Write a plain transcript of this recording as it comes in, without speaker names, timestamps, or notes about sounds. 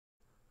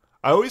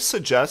I always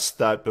suggest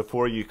that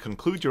before you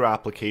conclude your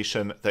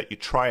application that you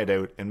try it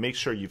out and make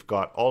sure you've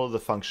got all of the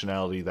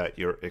functionality that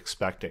you're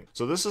expecting.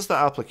 So this is the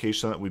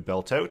application that we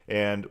built out,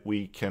 and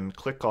we can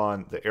click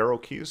on the arrow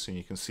keys and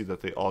you can see that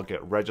they all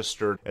get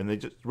registered, and they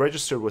just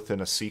register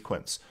within a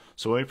sequence.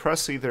 So when we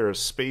press either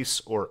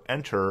space or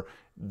enter,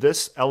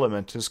 this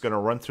element is going to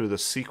run through the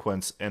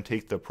sequence and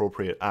take the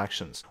appropriate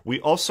actions.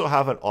 We also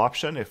have an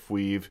option if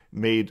we've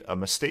made a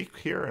mistake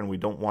here and we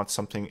don't want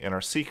something in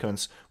our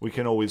sequence, we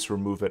can always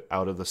remove it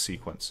out of the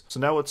sequence. So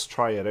now let's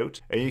try it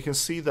out. And you can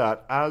see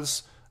that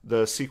as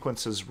the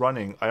sequence is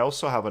running, I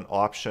also have an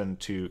option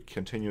to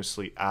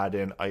continuously add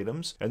in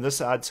items, and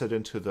this adds it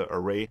into the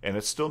array, and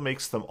it still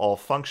makes them all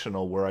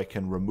functional where I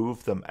can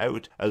remove them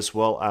out, as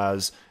well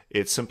as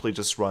it simply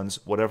just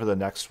runs whatever the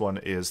next one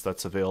is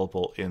that's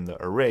available in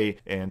the array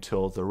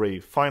until the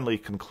array finally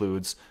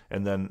concludes,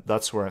 and then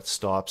that's where it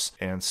stops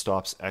and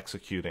stops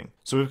executing.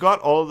 So we've got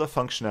all of the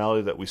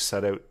functionality that we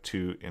set out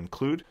to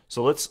include.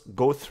 So let's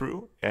go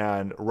through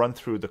and run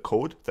through the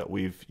code that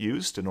we've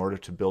used in order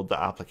to build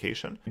the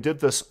application. We did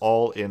this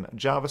all in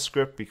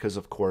JavaScript because,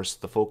 of course,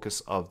 the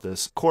focus of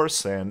this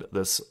course and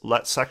this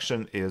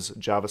section is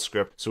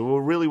JavaScript. So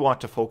we'll really want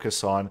to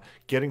focus on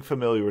getting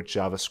familiar with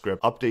JavaScript,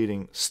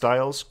 updating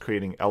styles,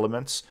 creating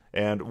elements.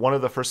 And one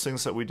of the first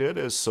things that we did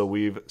is, so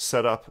we've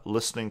set up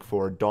listening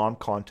for DOM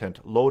content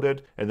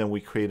loaded, and then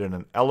we created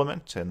an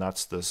element, and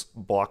that's this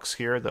box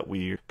here that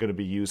we're going to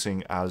be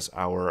using as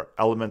our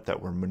element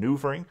that we're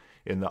maneuvering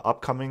in the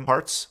upcoming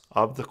parts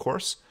of the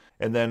course.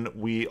 And then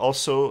we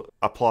also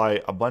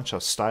apply a bunch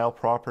of style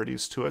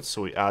properties to it.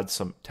 So we add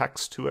some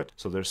text to it.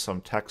 So there's some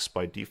text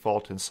by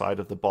default inside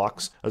of the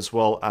box, as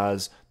well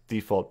as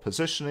default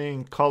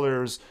positioning,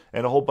 colors,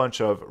 and a whole bunch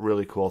of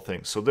really cool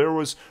things. So there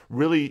was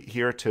really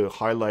here to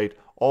highlight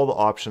all the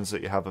options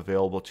that you have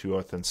available to you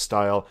within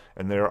style,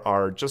 and there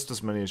are just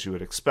as many as you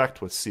would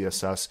expect with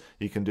CSS.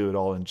 You can do it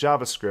all in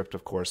JavaScript,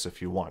 of course,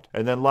 if you want.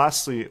 And then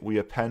lastly, we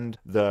append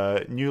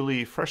the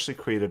freshly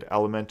created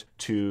element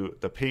to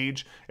the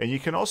page, and you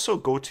can also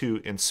go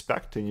to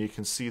inspect, and you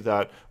can see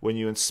that when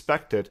you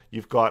inspect it,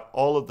 you've got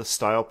all of the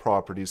style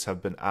properties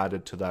have been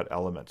added to that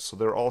element. So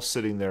they're all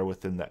sitting there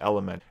within the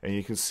element, and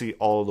you can see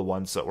all of the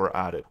ones that were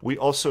added. We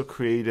also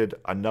created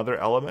another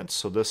element,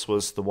 so this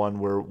was the one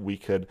where we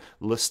could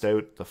list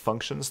out the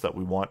functions that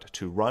we want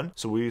to run.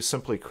 So we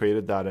simply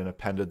created that and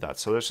appended that.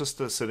 So there's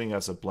just sitting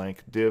as a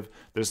blank div.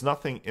 There's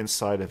nothing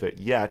inside of it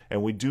yet,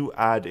 and we do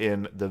add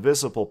in the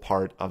visible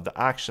part of the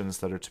actions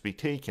that are to be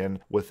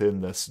taken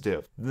within this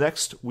div.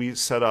 Next, we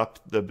set up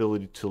the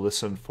ability to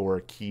listen for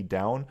a key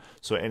down.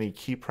 So any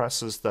key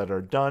presses that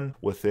are done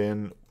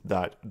within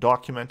that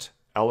document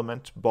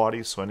element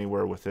body, so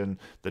anywhere within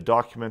the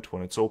document,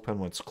 when it's open,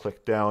 when it's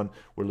clicked down,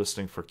 we're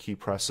listening for key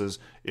presses.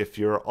 If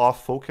you're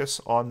off focus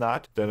on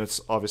that, then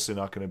it's obviously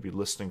not going to be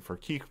listening for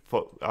key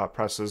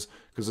presses,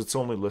 because it's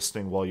only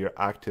listening while you're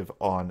active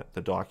on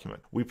the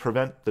document. We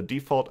prevent the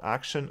default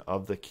action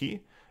of the key,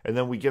 and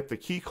then we get the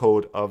key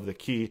code of the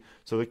key.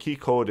 So the key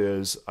code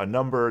is a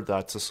number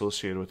that's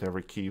associated with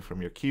every key from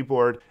your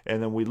keyboard,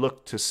 and then we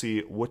look to see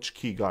which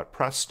key got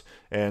pressed,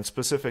 and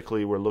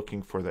specifically we're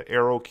looking for the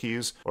arrow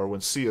keys, or when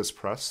C is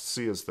pressed.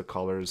 C is the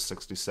color is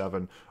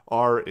 67,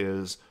 R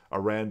is a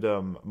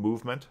random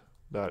movement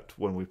that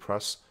when we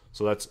press,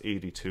 so that's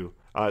 82.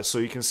 So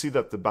you can see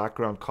that the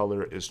background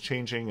color is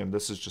changing, and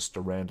this is just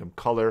a random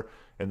color.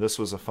 And this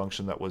was a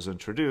function that was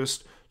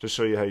introduced to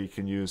show you how you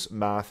can use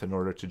math in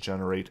order to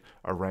generate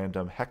a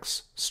random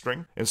hex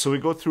string. And so we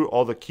go through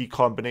all the key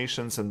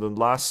combinations, and then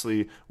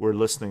lastly, we're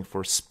listening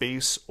for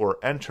space or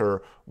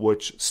enter,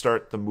 which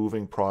start the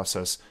moving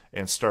process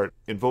and start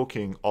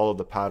invoking all of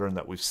the pattern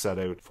that we've set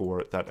out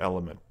for that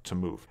element to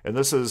move. And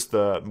this is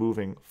the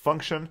moving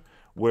function,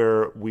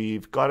 where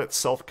we've got it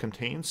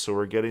self-contained, so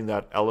we're getting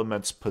that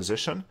element's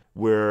position.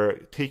 We're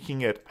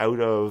taking it out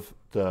of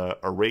the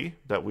array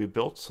that we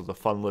built. So the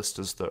fun list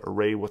is the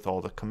array with all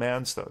the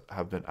commands that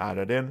have been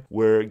added in.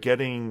 We're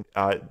getting,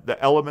 the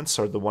elements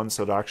are the ones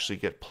that actually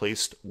get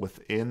placed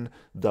within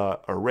the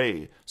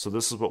array. So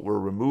this is what we're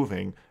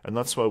removing, and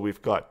that's why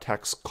we've got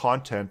text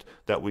content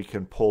that we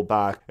can pull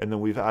back, and then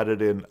we've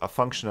added in a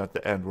function at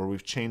the end where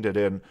we've chained it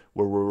in,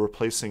 where we're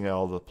replacing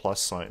all the plus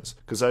signs.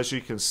 Because as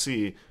you can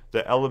see,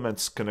 the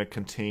element's going to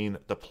contain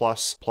the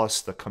plus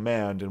the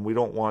command, and we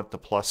don't want the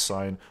plus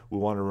sign, we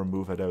want to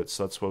remove it out.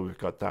 So that's why we've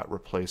got that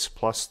replace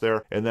plus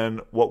there. And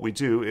then what we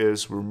do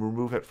is we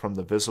remove it from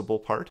the visible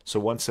part. So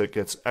once it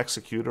gets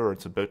executed, or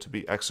it's about to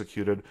be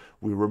executed,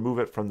 we remove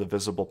it from the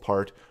visible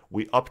part.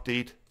 We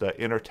update the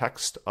inner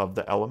text of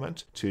the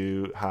element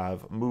to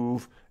have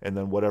move, and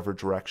then whatever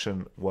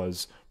direction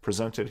was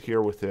presented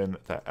here within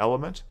the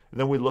element.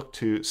 And then we look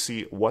to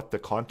see what the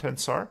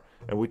contents are,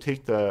 and we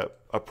take the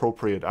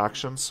appropriate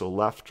actions, so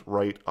left,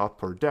 right,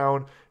 up, or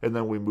down, and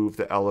then we move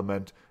the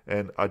element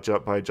and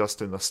by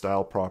adjusting the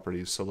style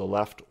properties, so the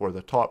left or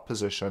the top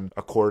position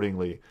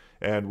accordingly.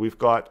 And we've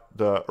got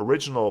the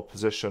original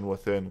position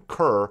within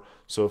cur.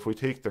 So if we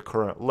take the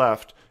current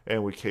left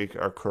and we take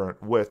our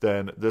current width,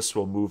 then this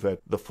will move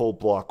it the full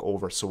block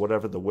over. So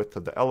whatever the width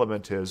of the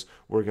element is,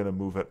 we're going to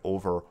move it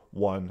over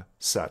one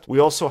set. We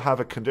also have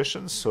a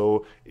condition.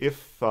 So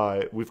if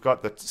we've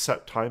got the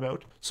set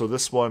timeout, so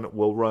this one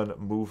will run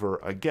mover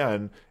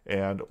again,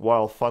 and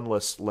while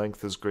funList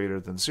length is greater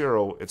than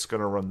 0, it's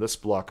going to run this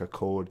block of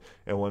code,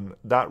 and when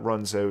that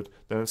runs out,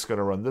 then it's going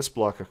to run this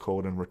block of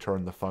code and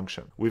return the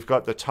function. We've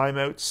got the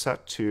timeout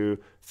set to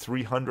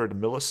 300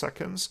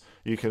 milliseconds.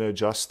 You can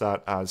adjust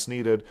that as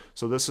needed.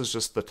 So this is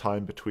just the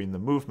time between the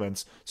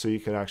movements, so you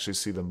can actually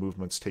see the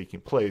movements taking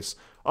place.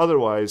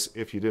 Otherwise,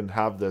 if you didn't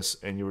have this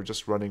and you were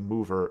just running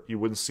mover, you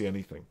wouldn't see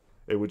anything.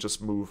 It would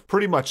just move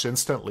pretty much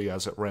instantly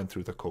as it ran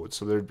through the code,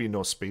 so there'd be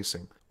no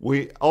spacing.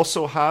 We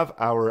also have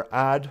our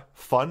add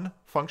fun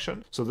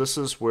function. So this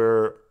is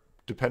where,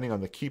 depending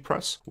on the key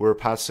press, we're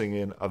passing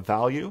in a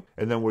value,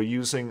 and then we're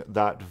using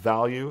that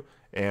value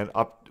and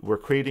we're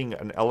creating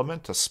an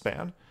element, a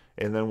span,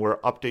 and then we're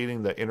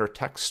updating the inner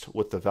text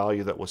with the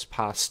value that was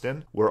passed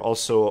in. We're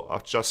also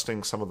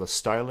adjusting some of the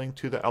styling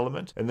to the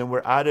element, and then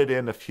we're added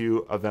in a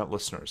few event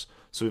listeners.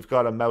 So we've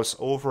got a mouse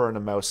over and a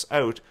mouse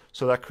out,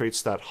 so that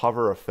creates that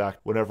hover effect.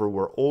 Whenever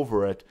we're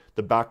over it,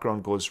 the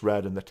background goes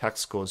red and the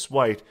text goes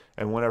white,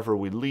 and whenever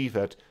we leave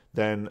it,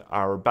 then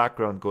our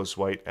background goes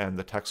white and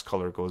the text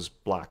color goes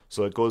black.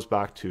 So it goes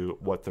back to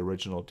what the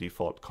original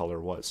default color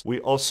was. We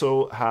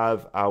also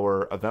have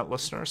our event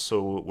listener,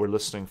 so we're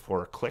listening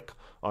for a click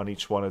on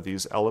each one of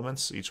these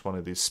elements, each one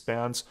of these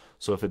spans.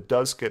 So if it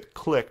does get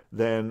clicked,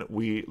 then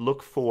we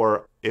look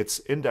for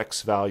its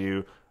index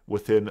value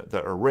within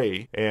the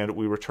array, and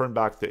we return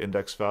back the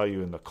index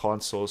value in the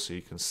console so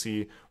you can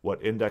see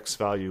what index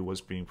value was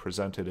being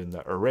presented in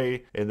the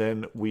array. And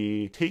then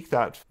we take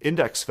that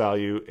index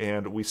value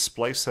and we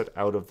splice it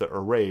out of the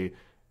array,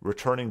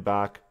 returning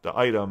back the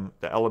item,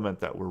 the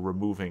element that we're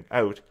removing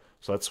out.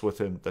 So that's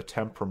within the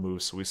temp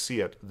remove, so we see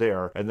it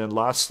there. And then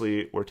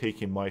lastly, we're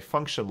taking my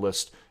function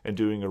list and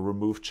doing a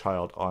remove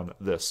child on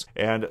this.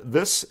 And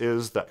this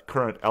is the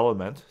current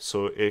element,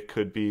 so it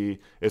could be,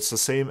 it's the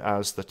same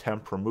as the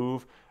temp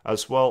remove,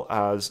 as well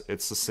as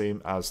it's the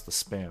same as the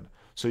span.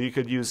 So you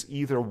could use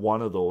either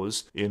one of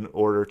those in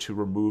order to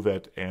remove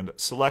it and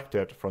select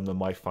it from the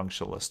my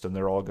function list, and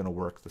they're all going to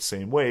work the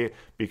same way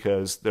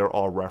because they're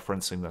all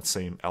referencing that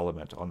same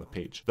element on the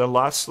page. Then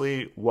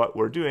lastly, what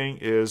we're doing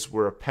is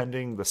we're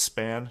appending the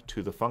span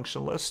to the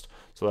function list.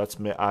 So that's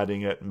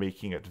adding it,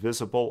 making it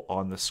visible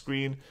on the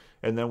screen,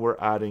 and then we're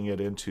adding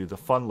it into the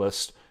fun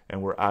list,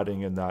 and we're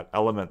adding in that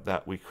element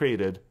that we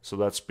created, so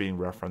that's being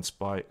referenced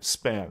by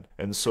span.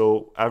 And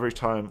so every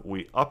time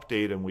we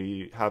update and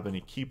we have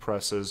any key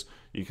presses,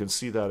 you can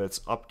see that it's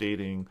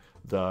updating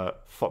the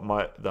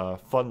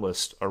fun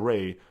list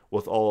array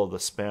with all of the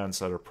spans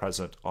that are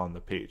present on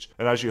the page.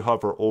 And as you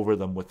hover over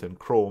them within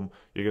Chrome,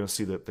 you're going to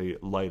see that they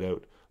light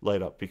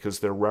up because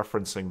they're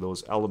referencing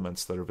those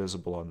elements that are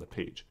visible on the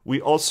page.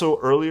 We also,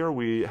 earlier,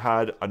 we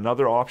had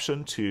another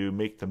option to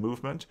make the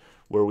movement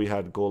where we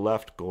had go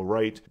left, go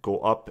right, go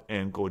up,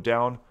 and go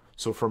down.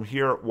 So from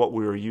here, what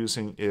we were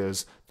using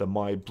is the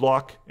my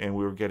block, and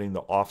we were getting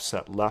the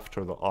offset left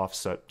or the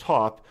offset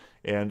top,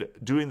 and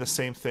doing the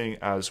same thing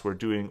as we're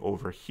doing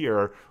over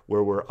here,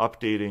 where we're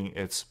updating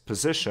its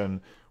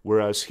position,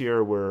 whereas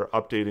here we're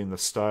updating the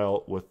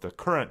style with the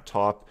current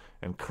top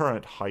and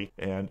current height,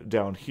 and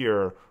down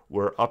here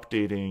we're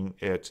updating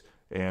it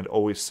and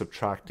always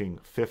subtracting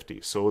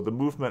 50. So the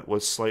movement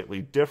was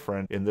slightly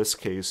different in this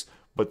case,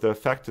 but the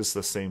effect is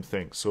the same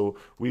thing. So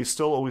we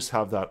still always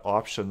have that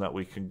option that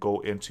we can go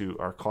into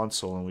our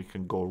console and we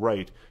can go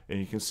right, and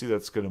you can see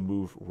that's going to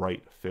move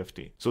right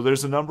 50. So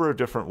there's a number of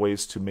different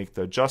ways to make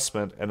the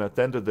adjustment, and at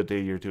the end of the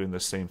day you're doing the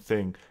same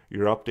thing.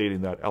 You're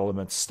updating that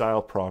element's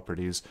style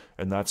properties,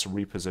 and that's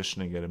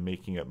repositioning it and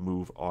making it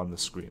move on the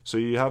screen. So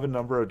you have a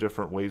number of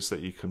different ways that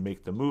you can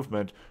make the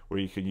movement, where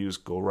you can use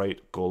go right,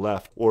 go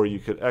left, or you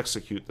could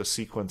execute the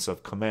sequence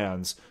of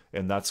commands,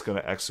 and that's going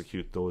to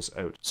execute those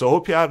out. So I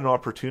hope you had an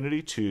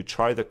opportunity to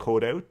try the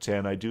code out,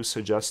 and I do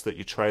suggest that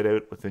you try it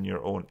out within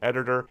your own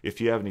editor.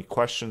 If you have any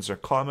questions or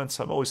comments,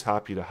 I'm always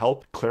happy to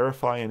help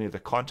clarify any of the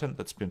content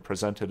that's been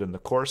presented in the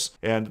course.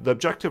 And the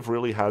objective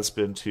really has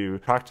been to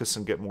practice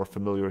and get more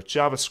familiar with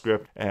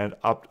JavaScript and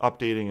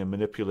updating and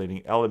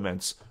manipulating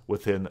elements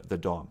within the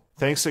DOM.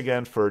 Thanks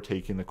again for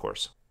taking the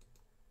course.